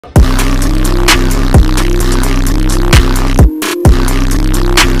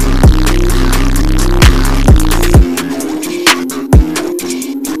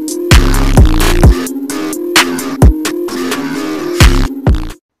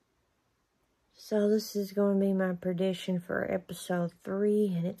So this is going to be my prediction for episode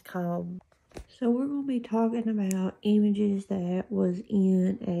 3, and it's called... So we're going to be talking about images that was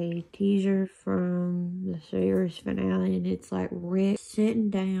in a teaser from the series finale, and it's like Rick sitting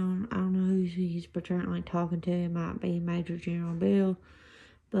down. I don't know who he's apparently talking to. It might be Major General Bill.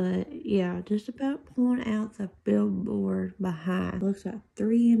 But yeah, just about pulling out the billboard behind. Looks like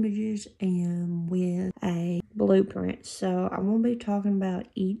 3 images and with a blueprint. So I'm going to be talking about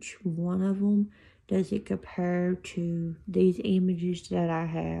each one of them. Does it compare to these images that I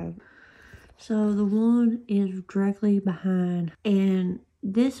have? So the one is directly behind, and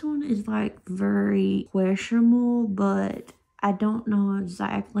this one is like very questionable, but I don't know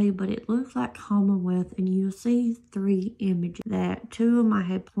exactly, but it looks like Commonwealth, and you'll see 3 images that 2 of them I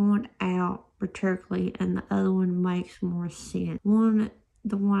had pointed out particularly, and the other one makes more sense.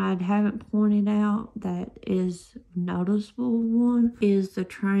 The one I haven't pointed out that is noticeable one is the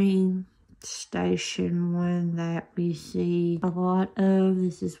train station one that we see a lot of.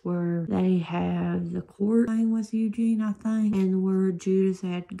 This is where they have the court thing with Eugene, I think, and where Judas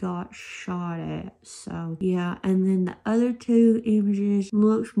had got shot at. So yeah, and then the other 2 images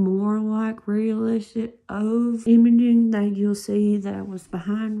looks more like realistic of imaging that you'll see that was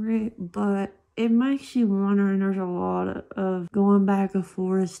behind Rick, but it makes you wonder, and there's a lot of going back and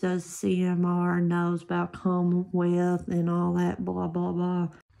forth. Does CMR knows about Commonwealth and all that blah blah blah.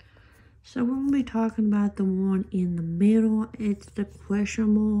 So we're going to be talking about the one in the middle. It's the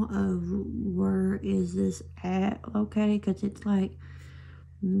questionable of where is this at located, because it's like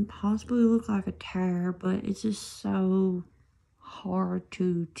possibly look like a tower, but it's just so hard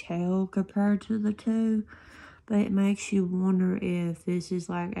to tell compared to the 2. But it makes you wonder if this is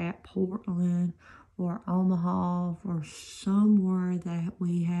like at Portland or Omaha or somewhere that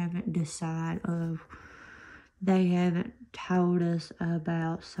we haven't decided of. They haven't told us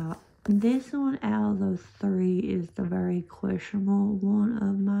about. So this one out of those 3 is the very questionable one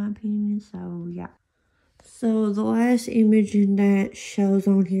of my opinion. So yeah. So the last image that shows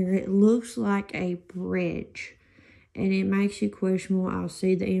on here, it looks like a bridge. And it makes you questionable. I'll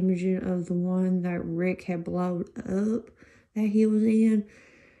see the image of the one that Rick had blown up that he was in.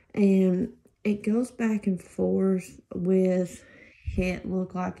 And it goes back and forth with it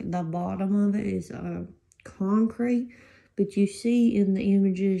look like the bottom of it is concrete. But you see in the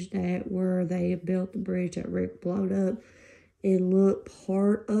images that where they built the bridge that Rick blowed up, it looked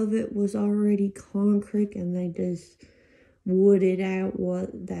part of it was already concrete, and they just wooded out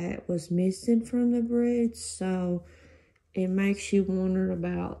what that was missing from the bridge. So it makes you wonder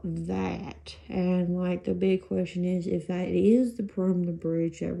about that. And like the big question is, if that is from the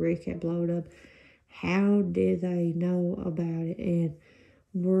bridge that Rick had blown up, how did they know about it, and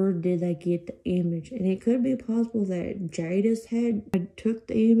where did they get the image? And it could be possible that Jadis had took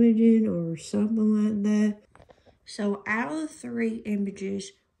the image in or something like that. So out of the 3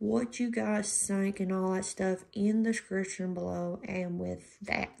 images, what you guys think and all that stuff in the description below and with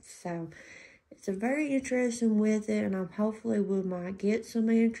that. So it's a very interesting with it, and I'm hopefully we might get some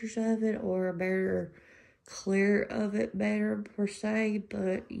answers of it or a better clear of it better per se.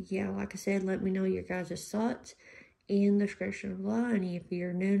 But yeah, like I said, let me know your guys' thoughts in the description below. And if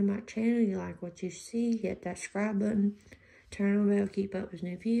you're new to my channel, you like what you see, hit that subscribe button, turn on the bell, keep up with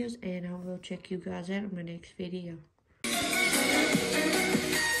new videos, and I will check you guys out in my next video.